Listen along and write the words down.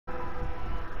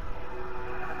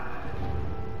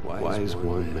Why is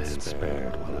one man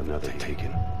spared while another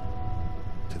taken?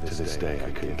 To this day,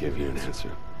 I couldn't give you an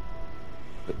answer.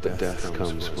 But death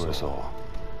comes for us all.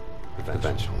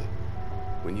 Eventually.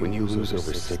 When you lose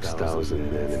over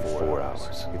 6,000 men in 4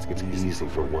 hours, it's easy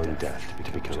for one death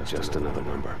to become just another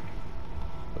number.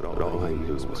 But all I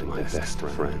knew was my best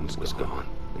friend was gone,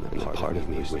 and the part of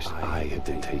me wished I had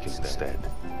been taken instead.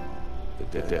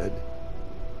 The dead,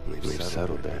 they've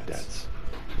settled their debts.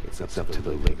 It's up to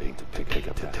the living to pick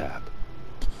up the tab.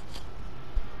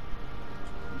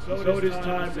 So it is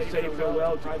time to say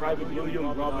farewell to Private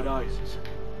William Robert Ives,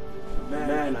 a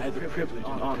man I had the privilege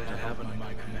and honor to have under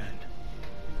my command.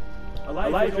 A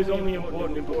life is only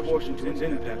important in proportion to its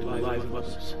impact on the lives of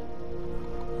others.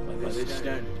 By this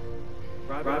standard,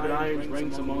 Private Irons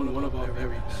ranks among one of our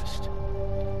very best.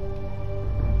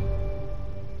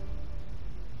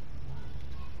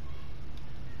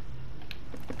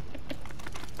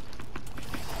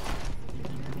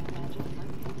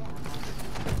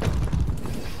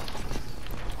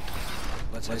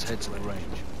 Let's head to the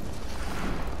range.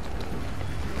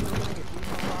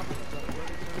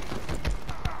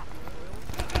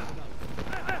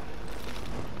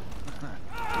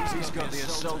 He's got the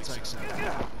assault axe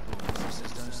out.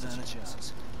 Sisters don't stand a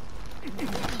chance.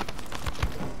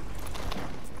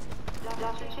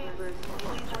 Dr. Chambers,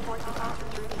 please report to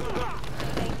officer received.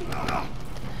 Thank you.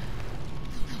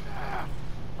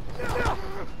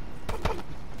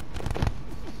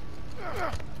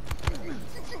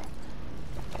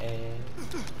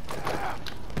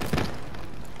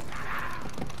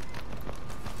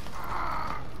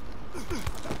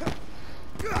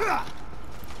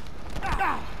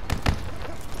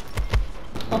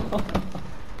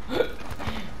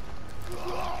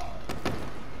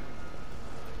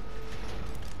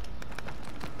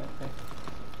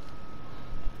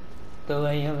 तो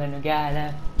वही मैंने क्या हाल है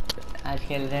आज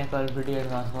खेल रहे हैं call of duty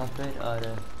advance mod पे और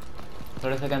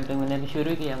थोड़ा सा कैंपिंग मैंने अभी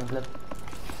शुरू किया मतलब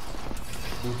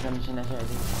दूसरा मिशन है शायद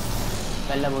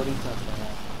पहला बोरिंग सा होता है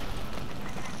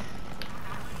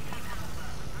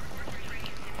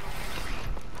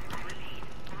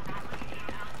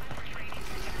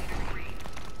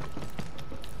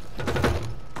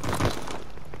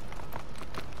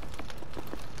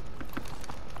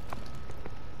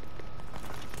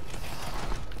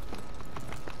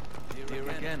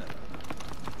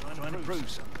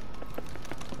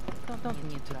Don't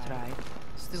need to try.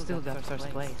 Still got first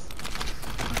place.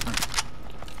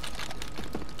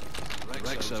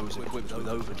 Rexo is equipped with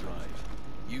overdrive.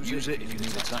 Use it if you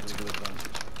need a tactical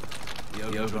advantage.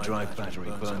 The overdrive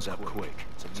battery burns up quick,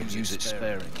 so use it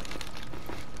sparingly.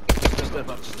 Step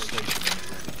up to the station when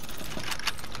you're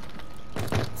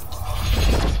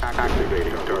ready.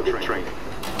 Activating target training.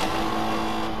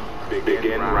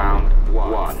 Begin round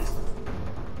 1.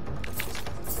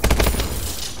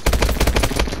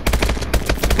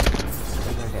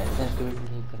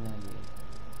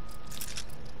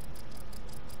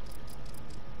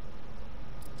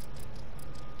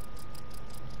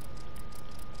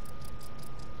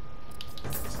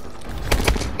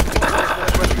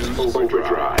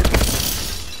 Overdrive.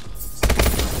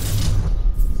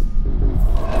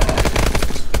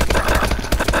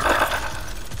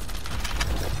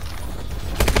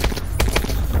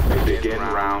 Begin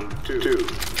round 2.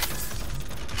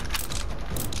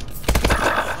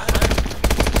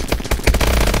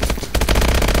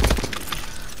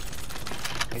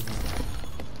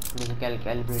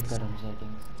 Calibrate current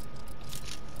settings.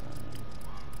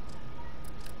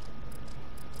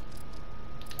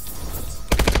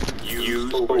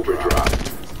 Use overdrive.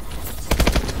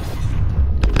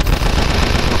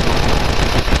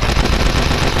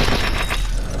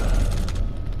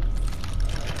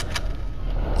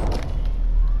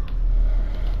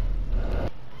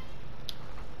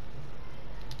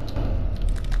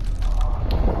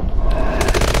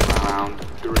 Round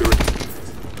 3.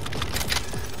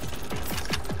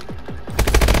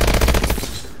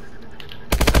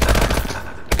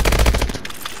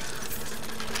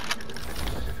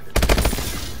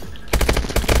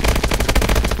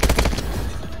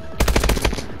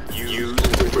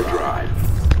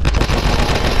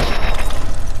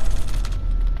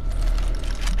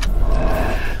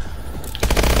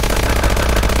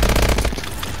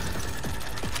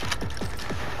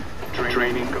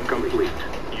 Training complete.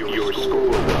 Your score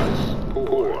was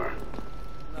poor.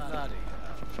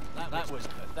 That was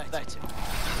pathetic.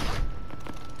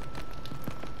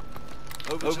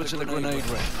 Over to the grenade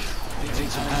range. Need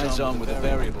some hands-on with the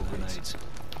variable grenades.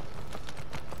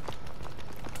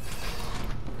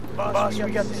 Boss,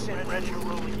 we got the same Reggie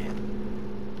rolling in.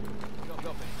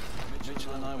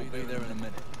 Mitchell and I will be there in a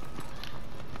minute.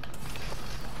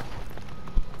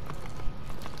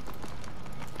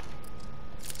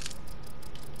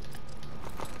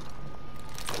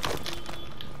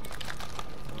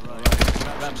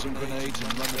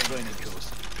 training course.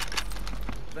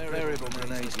 Variable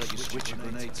grenades let you switch a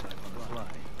grenade type on the fly,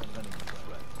 depending on the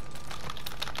threat.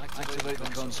 Activate the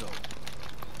console.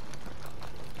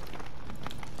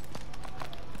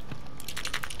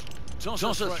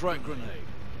 Toss a threat grenade.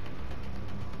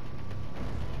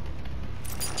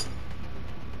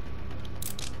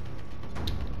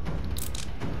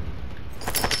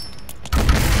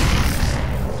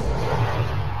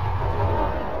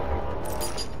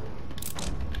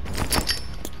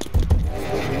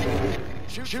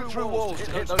 Shoot through walls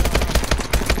to hit those.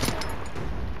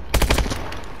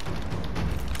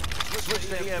 Switch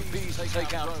the EMPs to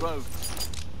take out drones.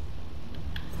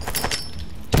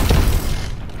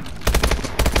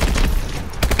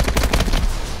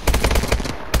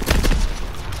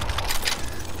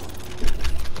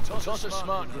 Toss a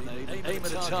smart grenade, aim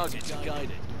at a target to guide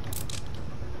it.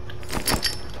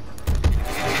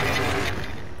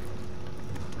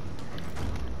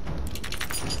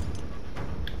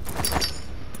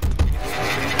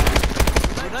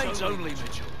 Grenades only,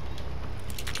 Mitchell.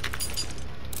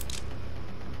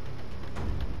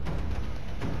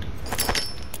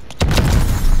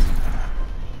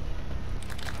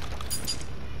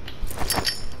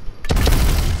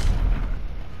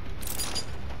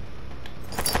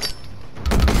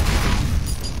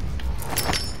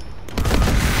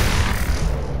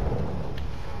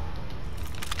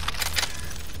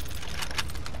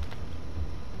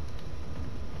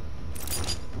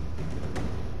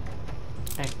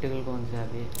 Tactical कौन सा है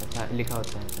अभी? अच्छा लिखा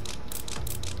होता है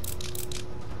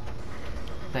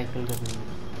cycle करने में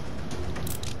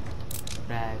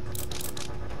Bragg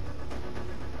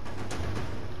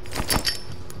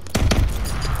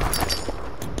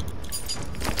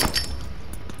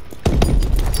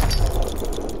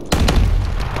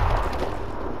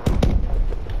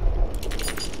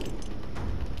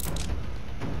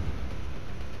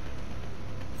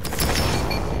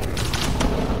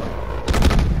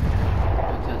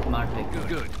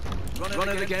Good. Run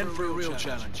it again for a real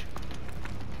challenge.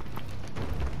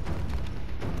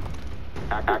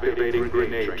 Activating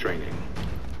grenade training.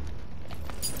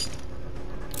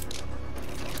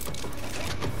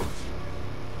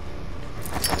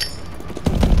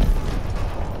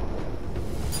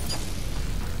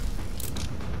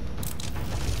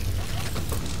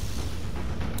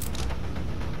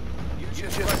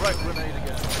 Use your frag grenade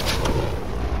again.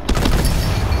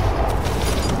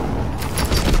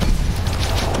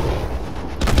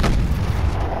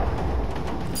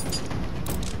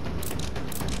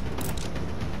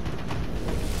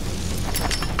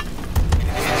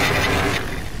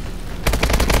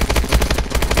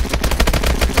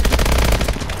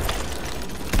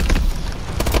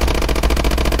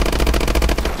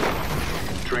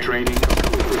 Training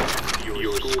complete.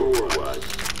 Your score was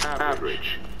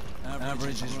average.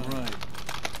 Average is right.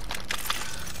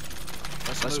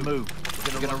 Let's move.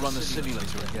 We're gonna run the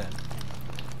simulator again.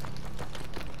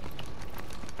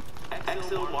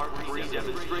 Excel Mark III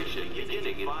demonstration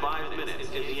beginning in 5 minutes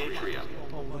in the atrium.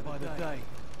 By the day.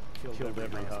 Killed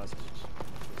every hostage.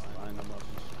 Line them up.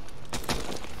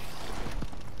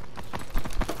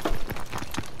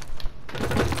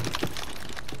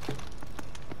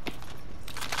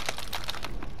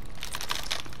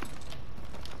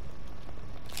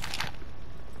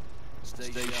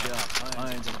 Stay sharp.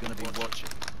 Irons are gonna be watching.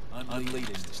 I'm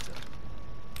leading this time.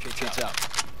 Kick it up.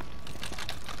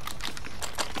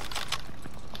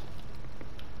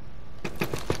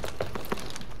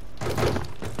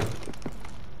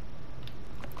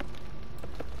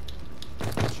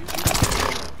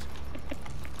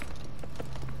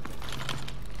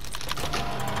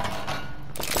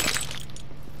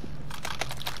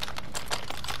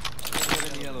 Get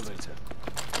in the elevator.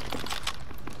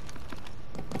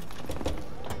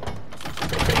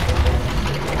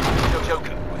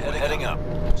 Joker, we're heading up.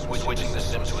 Switching the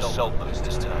sim to assault mode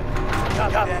this time.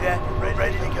 Copy that.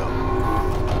 Ready to go.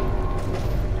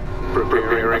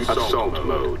 Preparing assault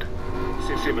mode.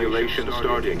 Simulation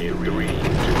starting in 3, 2,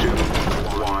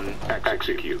 1,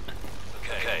 execute.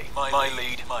 Okay, my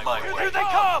lead, my way. Here they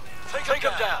come! Take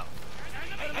them down!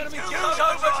 Use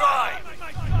overdrive!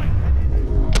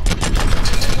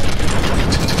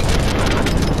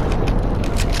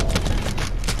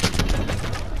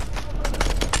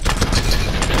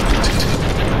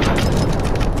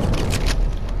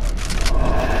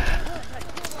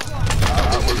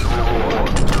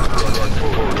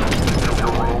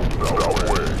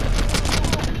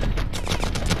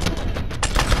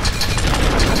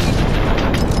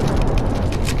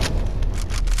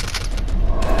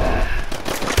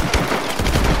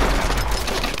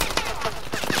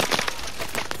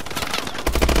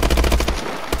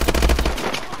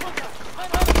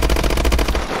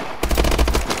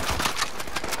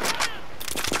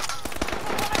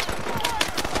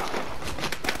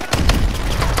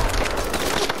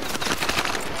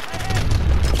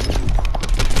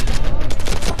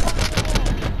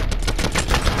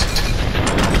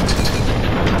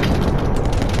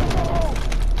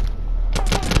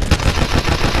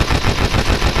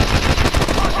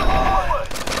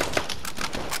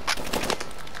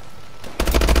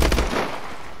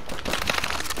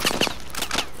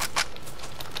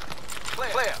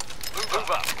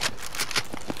 up.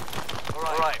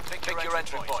 All right, pick your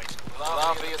entry point.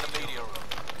 I'll be in the media room.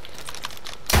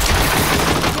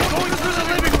 Going through the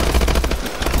living room!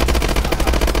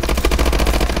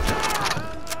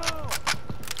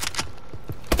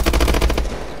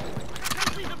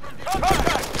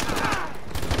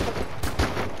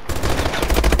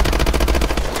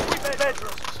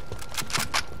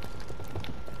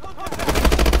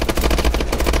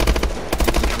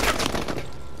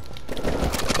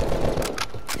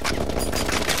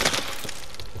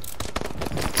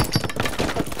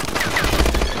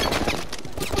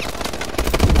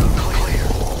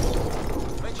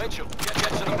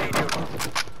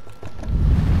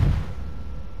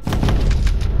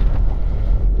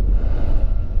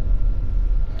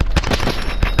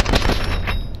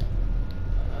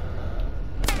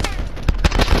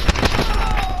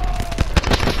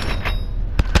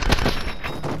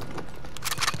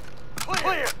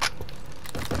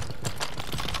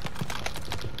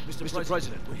 Mr.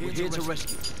 President, we're here to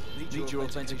rescue you. Need your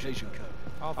authentication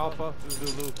code. Alpha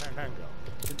Zulu Tango.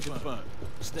 Confirm.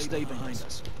 Stay behind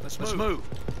us. Let's move.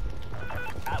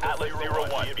 Atlas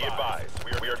 01, be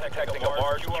advised. We are detecting a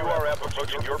large QRF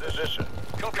approaching your position.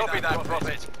 Copy that,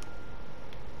 Prophet.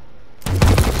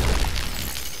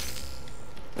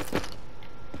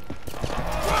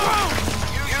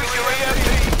 Use your EMP.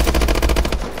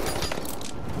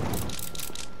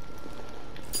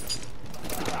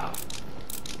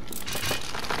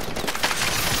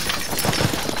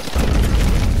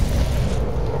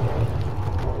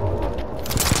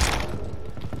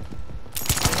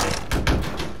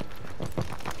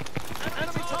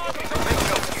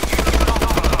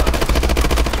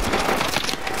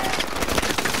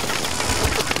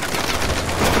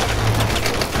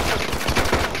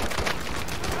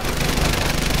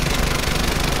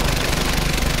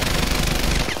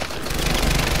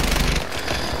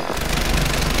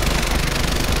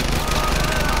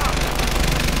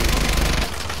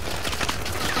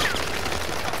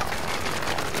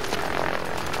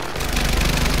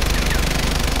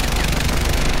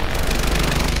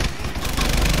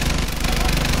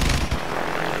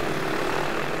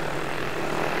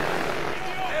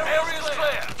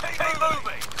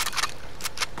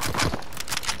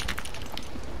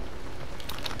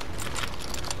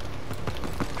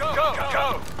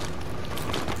 Go!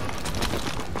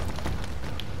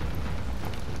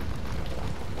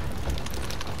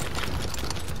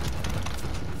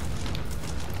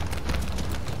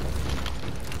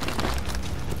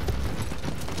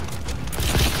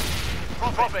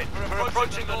 Prophet, we're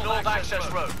approaching the north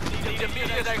access road. Need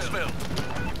immediate exfil.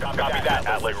 Copy that,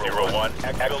 Atlas 01.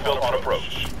 Exfil on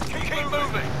approach. Keep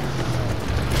moving.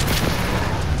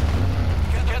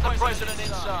 Get the president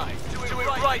inside. Do it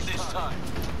right this time.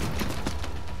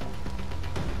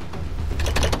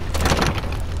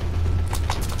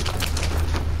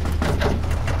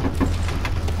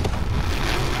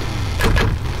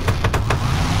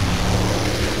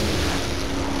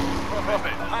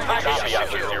 Copy,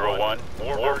 Atlas 01.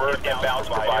 Warbird inbound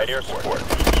to provide air support.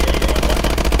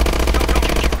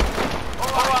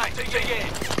 All right, dig in.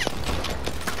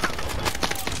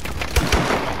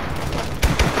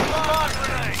 Come on,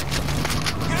 grenade.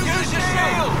 Use your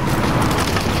shield.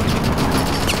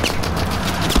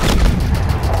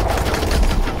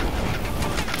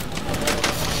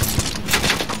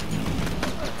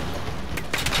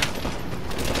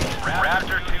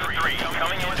 Raptor 2-3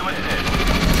 coming into assist.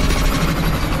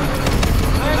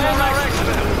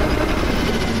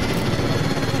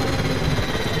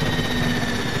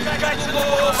 Get to the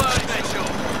warbird, Mitchell!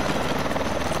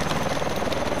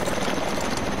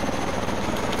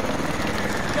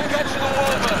 Get to the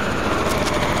warbird!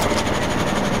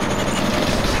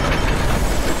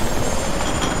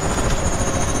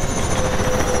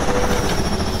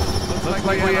 Looks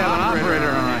like we have an operator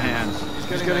on our hands.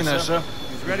 He's getting there, sir.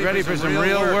 He's ready for some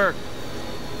real work.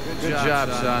 Good job,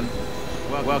 son.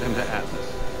 Welcome to Atlas.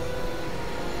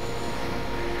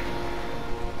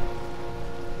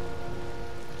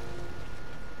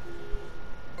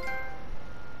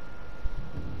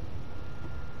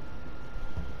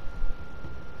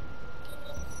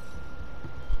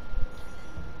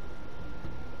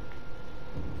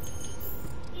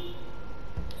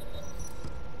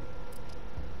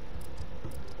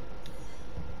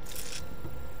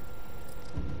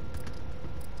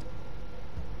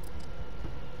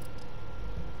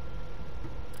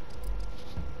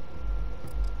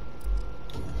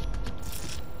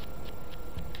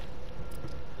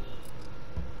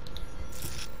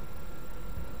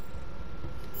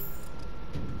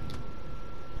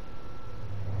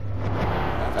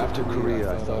 After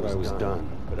Korea, I thought I was done,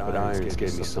 but Irons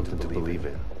gave me something to believe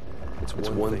in. It's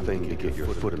one thing to get your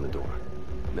foot in the door.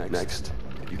 Next,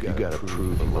 you gotta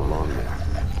prove you belong there.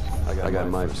 I got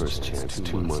my first chance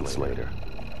 2 months later.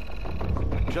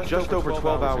 Just over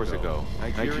 12 hours ago,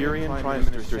 Nigerian Prime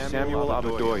Minister Samuel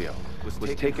Abadoyo was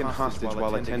taken hostage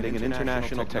while attending an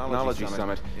international technology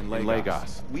summit in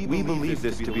Lagos. We believe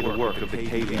this to be the work of the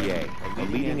KVA, a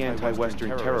leading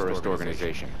anti-Western terrorist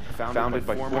organization, founded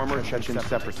by former Chechen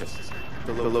separatists.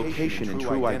 The location and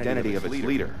true identity of its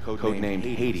leader, codenamed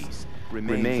Hades,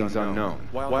 remains unknown.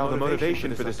 While the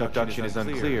motivation for this abduction is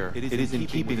unclear, it is in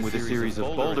keeping with a series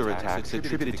of bolder attacks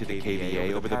attributed to the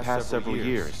KVA over the past several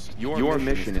years. Your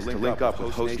mission is to link up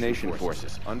with host nation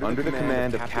forces under the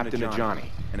command of Captain Ajani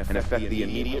and effect the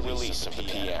immediate release of the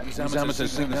PM. These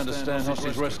amateurs seem to understand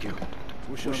hostage rescue.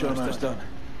 We'll show them how it's done.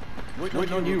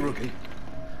 Waiting on you, rookie.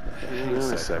 Hang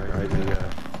on a sec, right?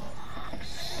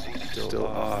 Still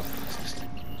off.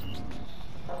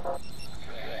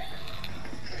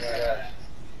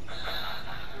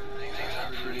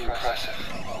 Pretty impressive.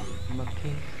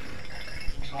 Okay.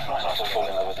 Sometimes I fall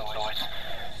in love with the droids.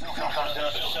 Sometimes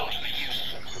they're so to be used.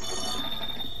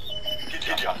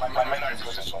 Gideon, my men are in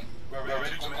position. We're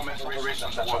ready to commence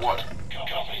operations at your word.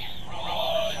 Copy.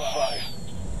 Right.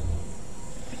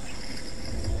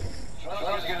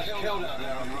 Trying to get us killed out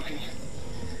there, rookie.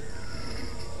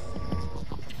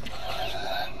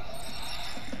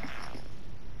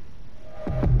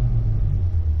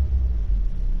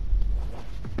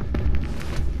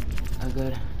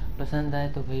 अगर पसंद आए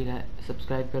तो भाई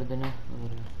subscribe कर देना और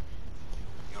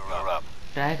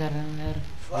try कर रहे हैं यार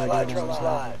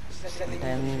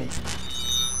टाइम नहीं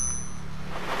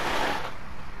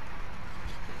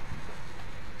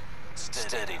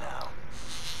Steady now.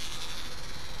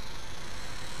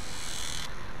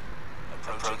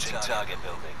 Approaching target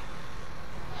building.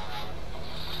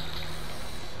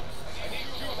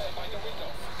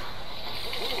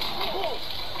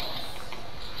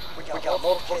 We got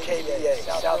multiple KVA,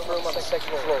 south room on the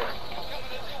 2nd floor.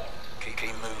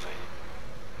 Keep moving.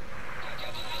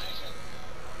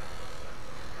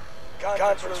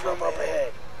 Conference room up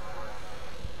ahead.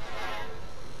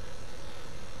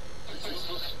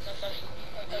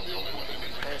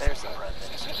 There's the Prime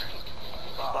Minister.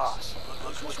 Boss,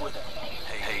 look who's with him.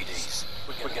 Hades.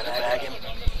 We're gonna bag him.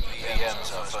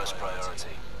 PM's our first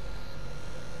priority.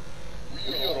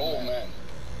 We are all men.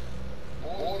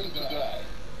 Born to die.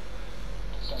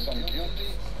 Some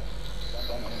guilty,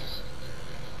 some innocent.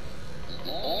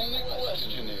 The only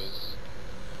question is,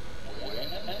 when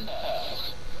and how?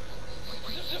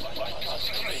 By God's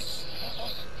grace.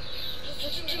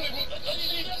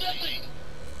 Nothing.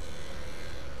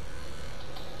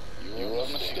 You are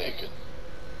mistaken.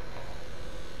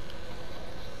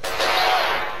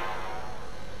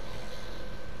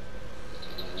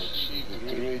 You will achieve a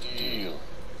great deal.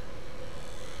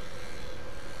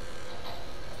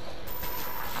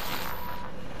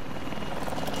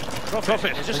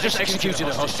 Prophet, just executed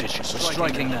a hostage. We're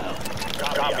striking now.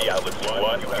 Copy, Atlas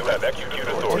 1. You have execute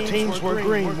authority. Teams, we're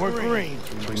green.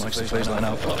 Three mics to baseline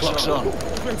out. Clock's on.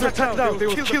 No, they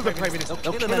will kill the Prime Minister.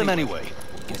 They'll kill him anyway.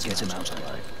 Get him out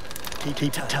alive.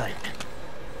 Keep tight.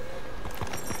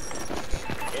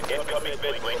 Incoming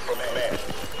link from command.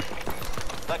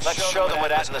 Let's show them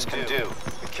what Atlas can do.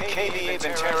 The KVA have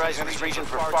been terrorizing this region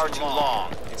for far too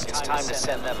long. It's time to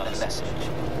send them a message.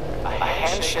 A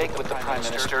handshake with the Prime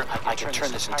Minister, I can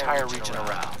turn this entire region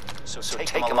around. So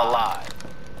take them alive.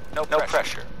 No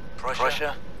pressure.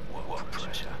 Pressure? What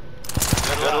pressure?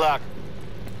 Good luck.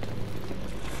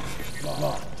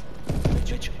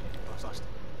 Mitchell.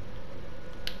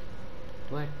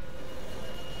 What?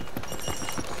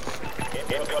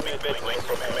 Incoming link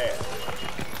from command.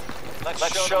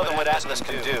 Let's show them what Atlas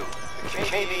can do. The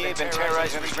KVA have been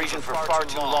terrorizing this region for far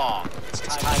too long.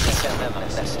 It's time to send them a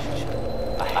message.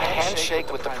 A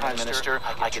handshake with the Prime Minister,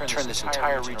 I can turn this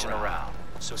entire region around.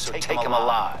 So take them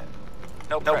alive.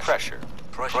 No pressure.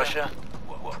 Pressure?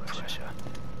 What pressure?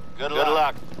 Good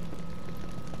luck.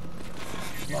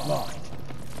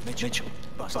 Mitchell.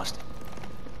 Busted.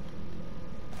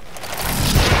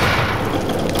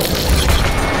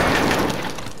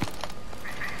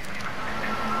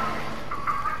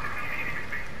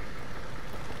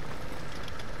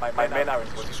 My men are in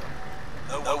position.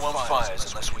 No one fires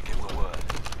unless we give the word.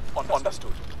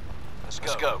 Understood. Let's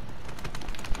go.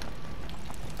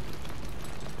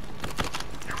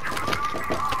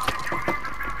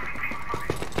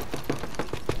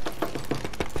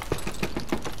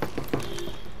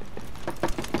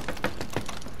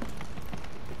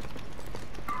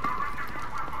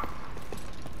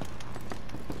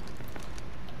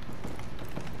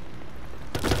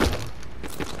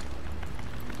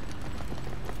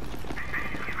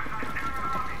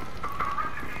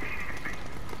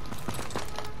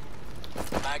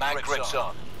 Mag grips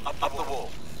on. Up the wall.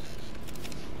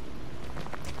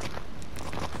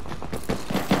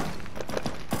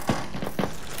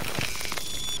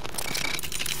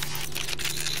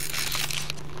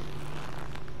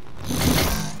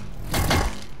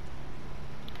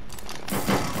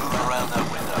 Around that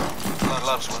window.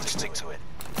 Gloves won't stick to it.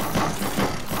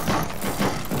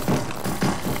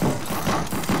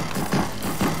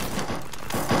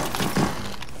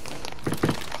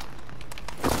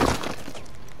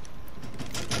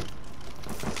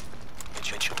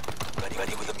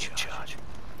 Ready with a mute charge.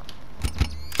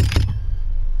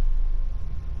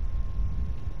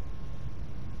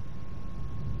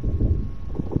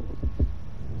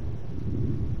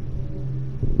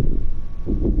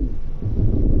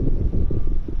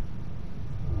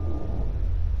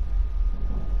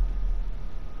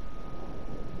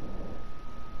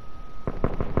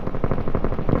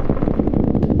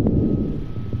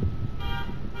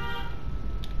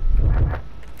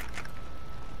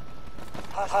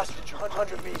 Hostage,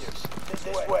 100 meters. This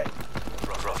way.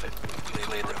 Rough it.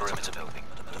 Clear the perimeter building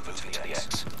and move to the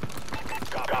X.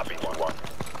 Copy, 1-1.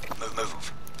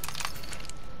 Move.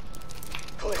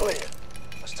 Clear.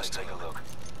 Let's take a look.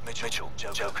 Mitchell,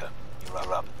 Joker,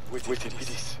 you're up. With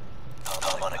this.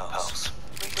 Harmonic pulse.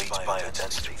 Reads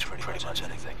biodensity, pretty much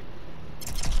anything.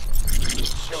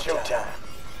 Showtime.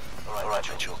 Alright,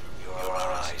 Mitchell, you're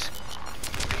our eyes.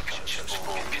 Beacon shows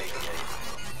 4 kVA.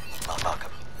 Mark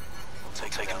 'em.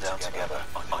 Take them down together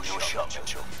on your shot,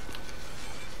 Mitchell.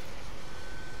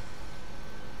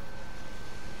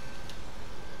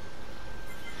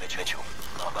 Mitchell,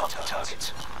 mark the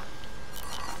targets.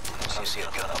 I see a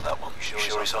gun on that one. You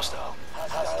sure he's hostile?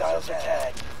 Hostiles are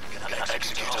tagged. Gonna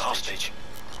execute a hostage.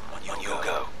 On your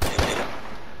go. Hit him.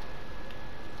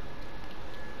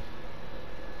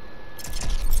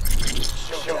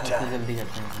 Showtime. जल्दी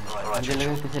करते हैं मुझे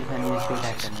लगा कि सिर्फ enemies को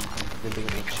attack करना है जल्दी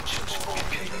करते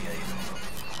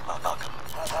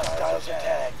Hostiles are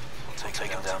tagged. Take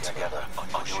them down together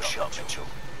on your shot, Mitchell.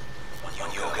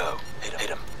 On your go. Hit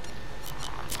him.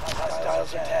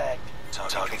 Hostiles are tagged.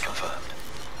 Target confirmed.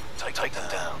 Take them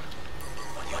down.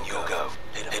 On your go.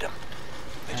 Hit him.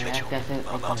 Mitchell,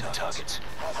 mark the targets.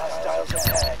 Hostiles are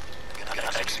tagged.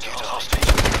 Gonna execute a hostage.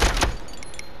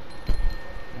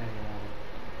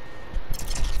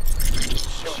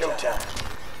 Showtime.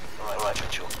 Alright,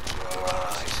 Mitchell. You're our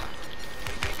eyes.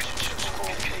 Beacon shows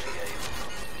 4 kVA.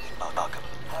 Mark 'em.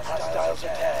 Hostiles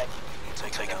are tagged.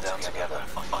 Take them down together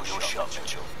on your shot,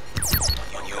 Mitchell.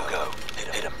 On your go.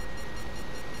 Hit him.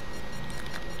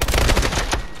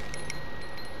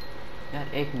 यार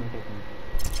एक minute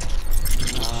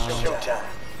Showtime.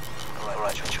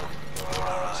 Alright, Mitchell. You're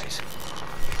our eyes.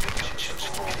 Beacon shows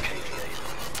 4 kVA.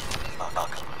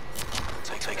 Mark 'em.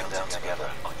 Take them down together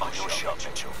on your shot,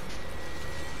 Mitchell.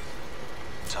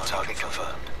 Target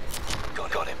confirmed.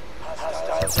 Got him.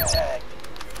 Hostiles are tagged.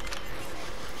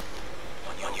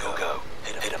 On your go.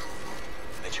 Hit him.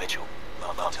 Mitchell,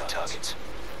 mark the targets.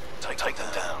 Take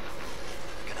them down.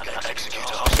 Gonna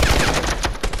execute a hostage.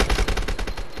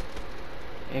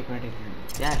 एक minute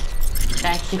यार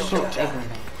tactic को एक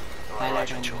minute Alright,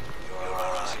 Mitchell. You're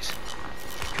our eyes.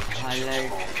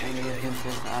 Highlight animation से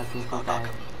आगे को tag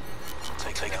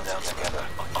Take them down together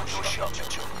on your shot,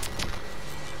 Mitchell.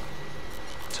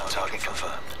 Target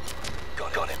confirmed.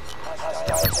 Got him.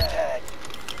 Hostiles are tagged.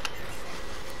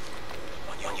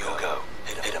 On your go.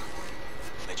 Hit him.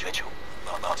 Mitchell,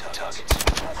 mark the targets.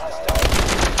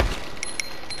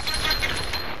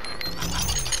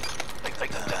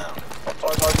 Take them down.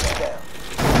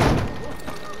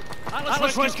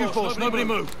 Atlas Rescue Force, nobody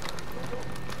move.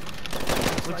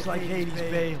 Looks like Hades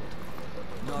bailed.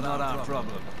 Not our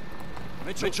problem.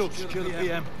 Mitchell, secure the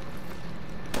PM.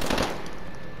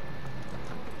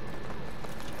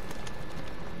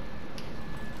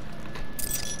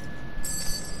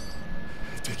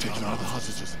 They're taking out the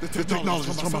hostages. The technology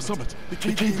is from our summit. The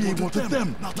KGB wanted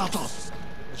them, not us.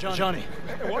 Johnny.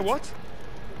 What?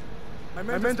 My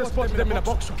men just spotted them in a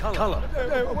box. Color.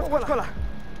 What color?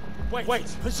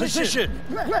 Wait. Position.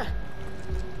 Where?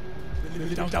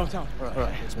 Downtown. All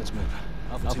right, let's move.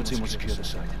 Alpha team will secure the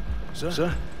site.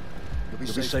 Sir?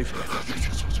 You'll be safe here.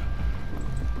 Yes, soldier.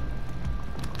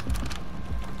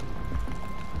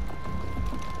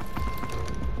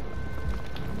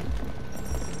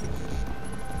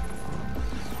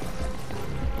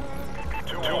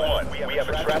 We have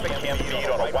a traffic cam feed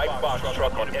on a white box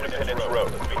truck on Independence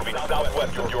Road, moving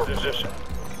southwest of your position.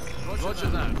 Roger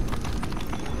that.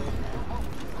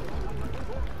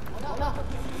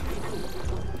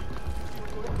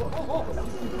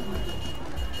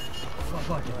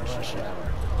 fucking rush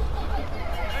hour.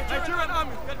 Nigerian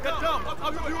army, get down!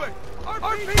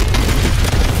 RP!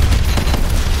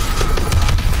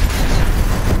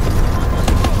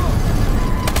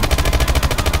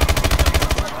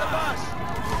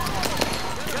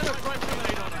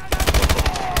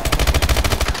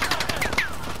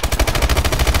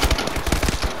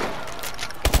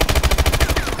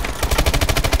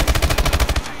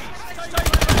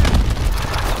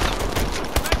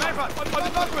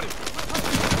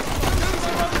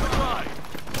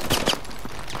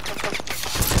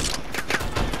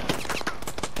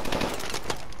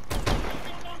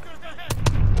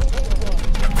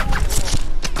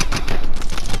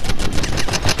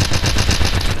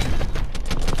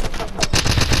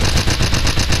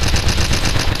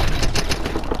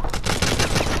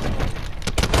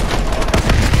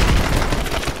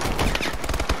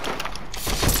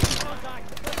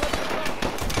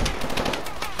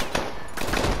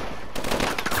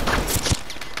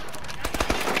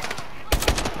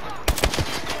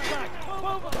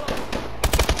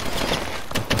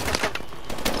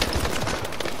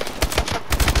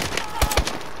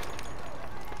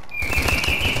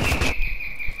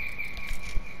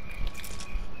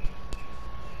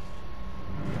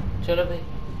 चलो भाई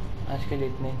आज के लिए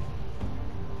इतने